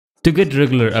To get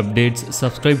regular updates,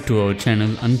 subscribe to our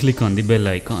channel and click on the bell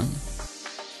icon.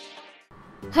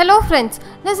 Hello friends,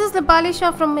 this is Dipali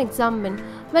Shah from Examine.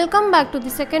 Welcome back to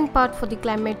the second part for the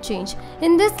climate change.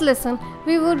 In this lesson,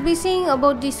 we would be seeing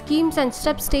about the schemes and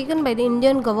steps taken by the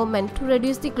Indian government to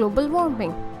reduce the global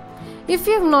warming. If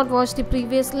you have not watched the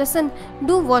previous lesson,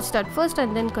 do watch that first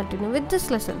and then continue with this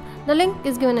lesson. The link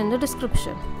is given in the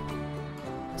description.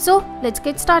 So, let's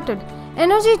get started.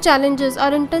 Energy challenges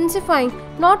are intensifying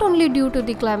not only due to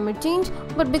the climate change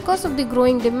but because of the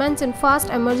growing demands in fast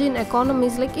emerging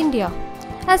economies like India.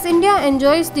 As India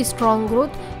enjoys the strong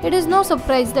growth, it is no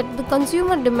surprise that the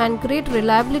consumer demand great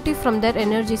reliability from their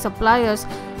energy suppliers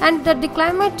and that the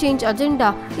climate change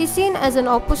agenda is seen as an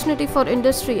opportunity for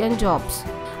industry and jobs.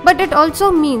 But it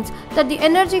also means that the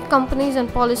energy companies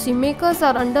and policy makers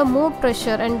are under more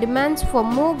pressure and demands for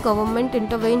more government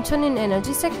intervention in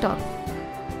energy sector.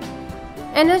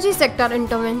 Energy sector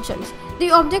interventions. The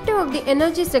objective of the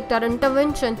energy sector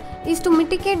intervention is to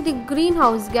mitigate the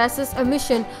greenhouse gases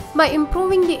emission by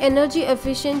improving the energy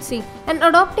efficiency and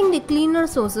adopting the cleaner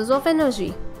sources of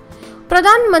energy.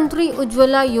 Pradhan Mantri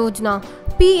Ujjwala Yojana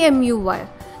PMUY.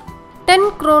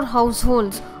 10 crore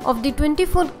households of the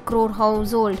 24 crore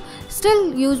household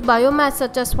still use biomass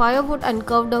such as firewood and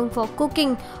cow dung for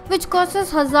cooking, which causes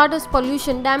hazardous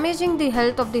pollution damaging the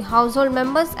health of the household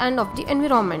members and of the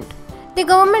environment. The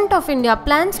Government of India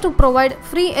plans to provide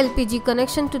free LPG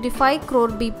connection to the 5 crore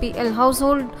BPL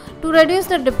household to reduce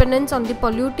the dependence on the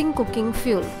polluting cooking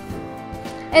fuel.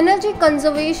 Energy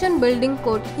Conservation Building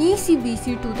Code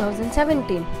ECBC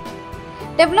 2017.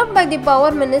 Developed by the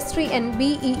Power Ministry and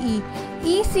BEE,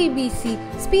 ECBC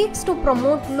speaks to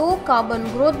promote low carbon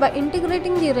growth by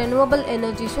integrating the renewable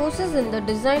energy sources in the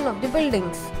design of the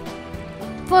buildings.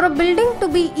 For a building to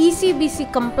be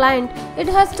ECBC compliant, it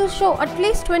has to show at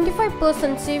least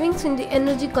 25% savings in the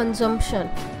energy consumption.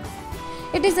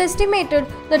 It is estimated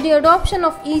that the adoption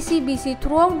of ECBC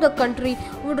throughout the country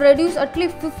would reduce at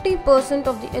least 50%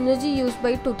 of the energy used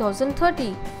by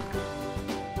 2030.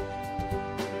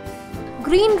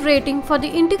 Green Rating for the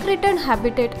Integrated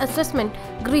Habitat Assessment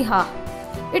GRIHA.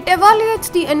 It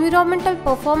evaluates the environmental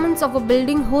performance of a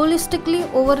building holistically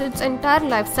over its entire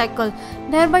life cycle,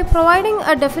 thereby providing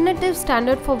a definitive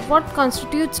standard for what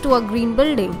constitutes to a green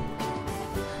building.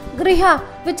 GRIHA,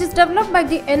 which is developed by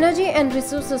the Energy and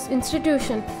Resources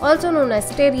Institution, also known as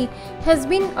TERI, has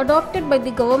been adopted by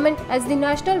the government as the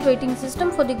national rating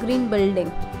system for the green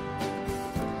building.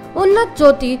 Unnat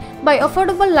Jyoti by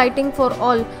Affordable Lighting for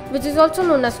All, which is also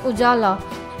known as Ujjwala,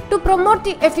 to promote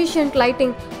the efficient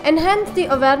lighting, enhance the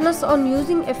awareness on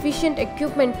using efficient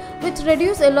equipment which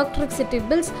reduce electricity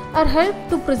bills or help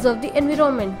to preserve the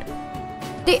environment.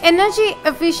 The Energy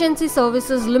Efficiency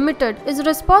Services Limited is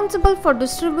responsible for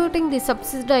distributing the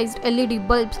subsidized LED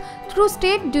bulbs through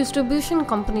state distribution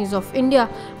companies of India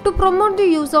to promote the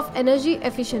use of energy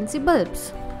efficiency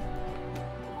bulbs.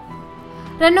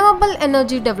 Renewable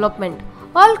energy development.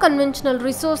 All conventional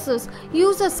resources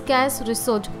use a scarce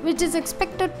resource which is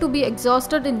expected to be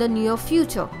exhausted in the near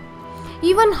future.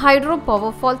 Even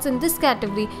hydropower falls in this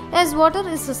category as water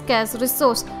is a scarce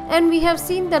resource, and we have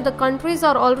seen that the countries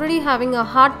are already having a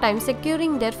hard time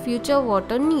securing their future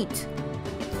water needs.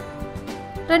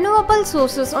 Renewable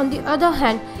sources, on the other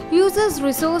hand, uses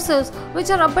resources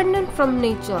which are abundant from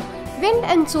nature. Wind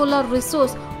and solar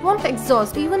resource won't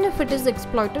exhaust even if it is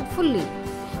exploited fully.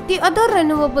 The other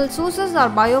renewable sources are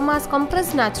biomass,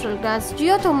 compressed natural gas,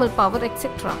 geothermal power,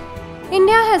 etc.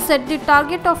 India has set the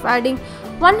target of adding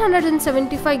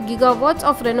 175 gigawatts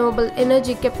of renewable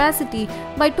energy capacity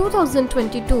by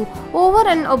 2022 over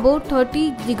and above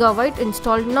 30 gigawatt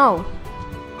installed now.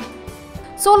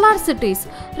 Solar cities.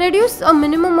 Reduce a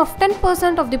minimum of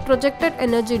 10% of the projected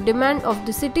energy demand of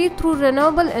the city through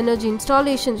renewable energy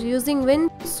installations using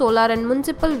wind, solar and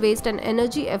municipal waste and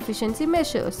energy efficiency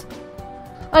measures.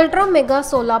 Ultra Mega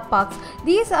Solar Parks.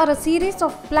 These are a series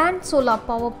of planned solar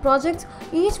power projects,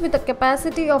 each with a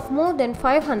capacity of more than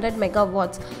 500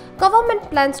 megawatts. Government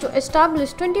plans to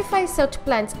establish 25 such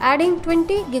plants, adding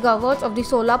 20 gigawatts of the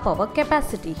solar power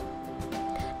capacity.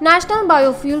 National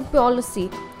Biofuel Policy.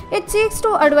 It seeks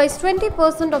to advise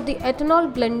 20% of the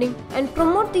ethanol blending and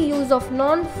promote the use of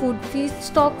non-food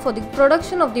feedstock for the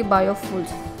production of the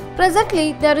biofuels.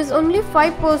 Presently, there is only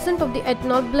 5% of the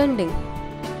ethanol blending.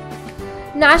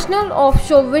 National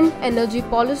Offshore Wind Energy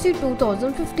Policy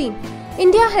 2015.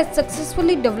 India has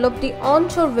successfully developed the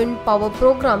onshore wind power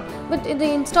program with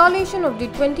the installation of the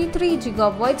 23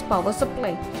 gigawatts power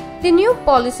supply. The new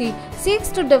policy seeks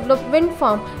to develop wind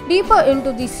farm deeper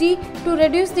into the sea to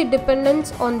reduce the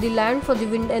dependence on the land for the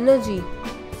wind energy.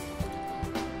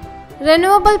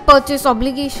 Renewable Purchase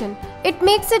Obligation. It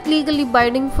makes it legally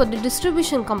binding for the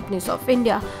distribution companies of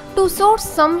India to source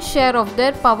some share of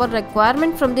their power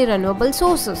requirement from the renewable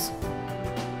sources.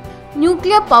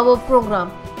 Nuclear power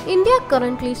program. India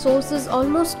currently sources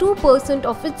almost 2%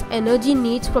 of its energy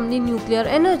needs from the nuclear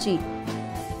energy.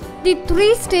 The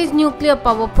three-stage nuclear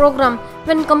power program,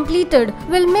 when completed,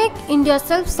 will make India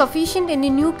self-sufficient in the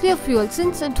nuclear fuel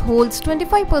since it holds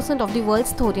 25% of the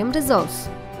world's thorium reserves.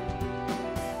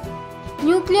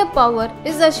 Nuclear power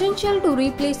is essential to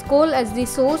replace coal as the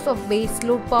source of base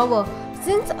load power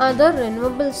since other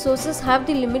renewable sources have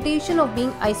the limitation of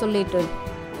being isolated.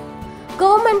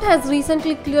 Government has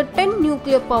recently cleared 10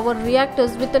 nuclear power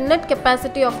reactors with a net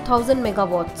capacity of 1000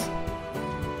 megawatts.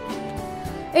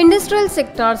 Industrial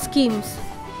sector schemes.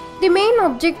 The main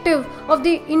objective of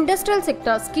the industrial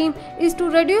sector scheme is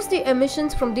to reduce the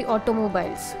emissions from the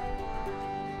automobiles.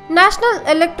 National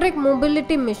Electric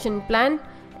Mobility Mission Plan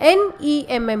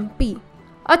 (NEMMP).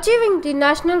 Achieving the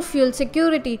national fuel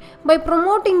security by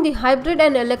promoting the hybrid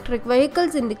and electric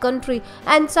vehicles in the country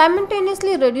and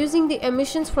simultaneously reducing the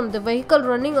emissions from the vehicle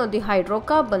running on the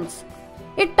hydrocarbons.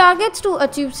 It targets to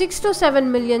achieve 6 to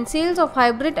 7 million sales of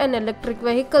hybrid and electric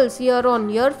vehicles year on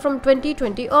year from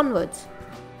 2020 onwards.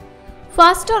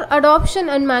 Faster adoption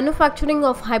and manufacturing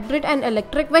of hybrid and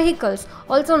electric vehicles,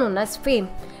 also known as FAME.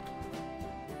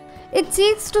 It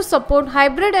seeks to support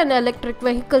hybrid and electric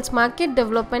vehicles market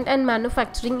development and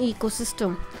manufacturing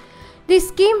ecosystem. The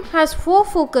scheme has 4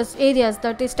 focus areas,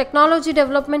 that is technology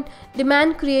development,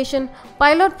 demand creation,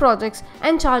 pilot projects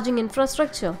and charging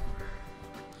infrastructure.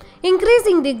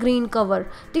 Increasing the green cover.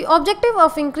 The objective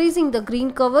of increasing the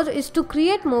green cover is to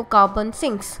create more carbon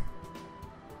sinks.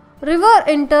 River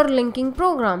interlinking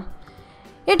program.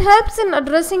 It helps in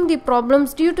addressing the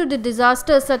problems due to the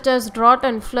disasters such as drought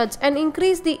and floods and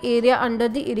increase the area under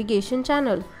the irrigation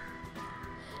channel.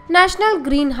 National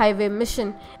Green Highway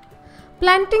Mission.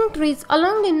 Planting trees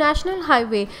along the national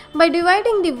highway by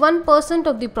dividing the 1%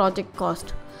 of the project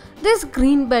cost. This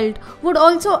green belt would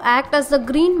also act as the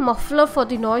green muffler for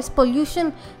the noise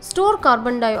pollution, store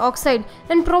carbon dioxide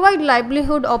and provide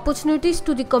livelihood opportunities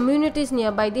to the communities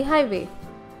nearby the highway.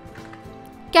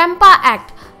 CAMPA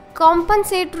Act,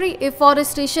 Compensatory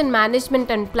Afforestation Management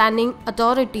and Planning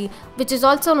Authority, which is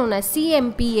also known as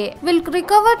CMPA, will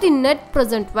recover the net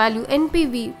present value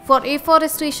NPV for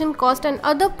afforestation cost and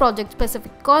other project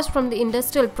specific costs from the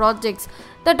industrial projects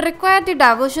that require the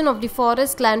diversion of the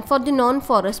forest land for the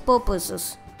non-forest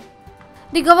purposes.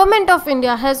 The Government of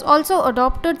India has also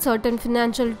adopted certain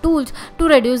financial tools to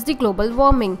reduce the global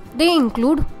warming. They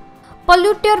include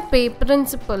Polluter Pay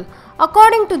Principle.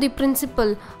 According to the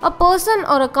principle, a person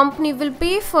or a company will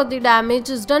pay for the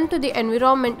damages done to the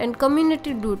environment and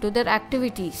community due to their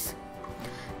activities.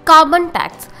 Carbon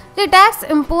tax. The tax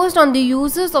imposed on the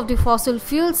users of the fossil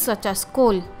fuels such as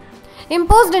coal.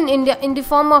 Imposed in India in the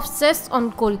form of cess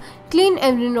on coal, clean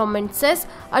environment cess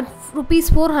at Rs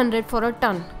 400 for a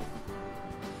ton.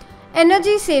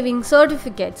 Energy saving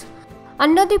certificates.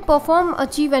 Under the Perform,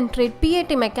 Achieve and Trade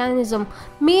PAT mechanism,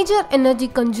 major energy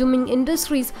consuming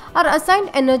industries are assigned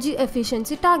energy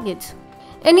efficiency targets.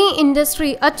 Any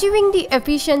industry achieving the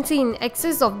efficiency in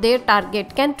excess of their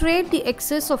target can trade the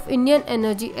excess of Indian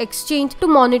Energy Exchange to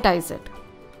monetize it.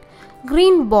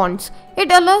 Green bonds.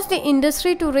 It allows the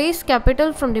industry to raise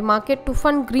capital from the market to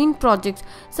fund green projects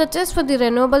such as for the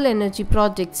renewable energy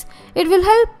projects. It will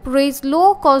help raise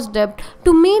low-cost debt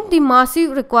to meet the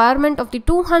massive requirement of the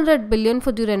 200 billion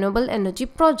for the renewable energy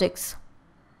projects.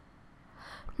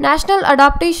 National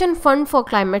Adaptation Fund for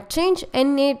Climate Change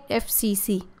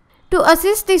 (NAFCC). To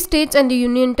assist the states and the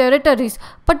union territories,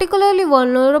 particularly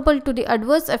vulnerable to the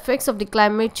adverse effects of the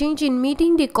climate change in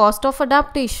meeting the cost of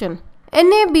adaptation.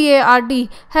 NABARD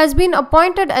has been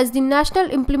appointed as the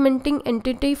national implementing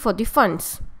entity for the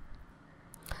funds.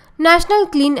 National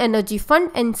Clean Energy Fund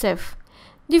 (NCEF).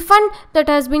 The fund that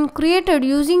has been created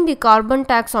using the carbon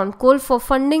tax on coal for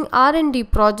funding R&D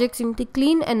projects in the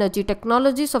clean energy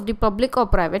technologies of the public or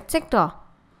private sector.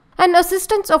 An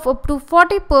assistance of up to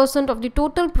 40% of the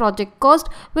total project cost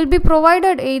will be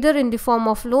provided either in the form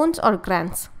of loans or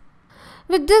grants.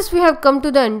 With this, we have come to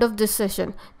the end of this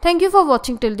session. Thank you for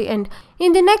watching till the end.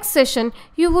 In the next session,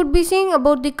 you would be seeing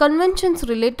about the conventions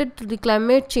related to the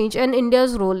climate change and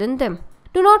India's role in them.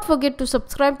 Do not forget to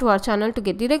subscribe to our channel to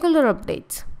get the regular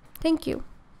updates. Thank you.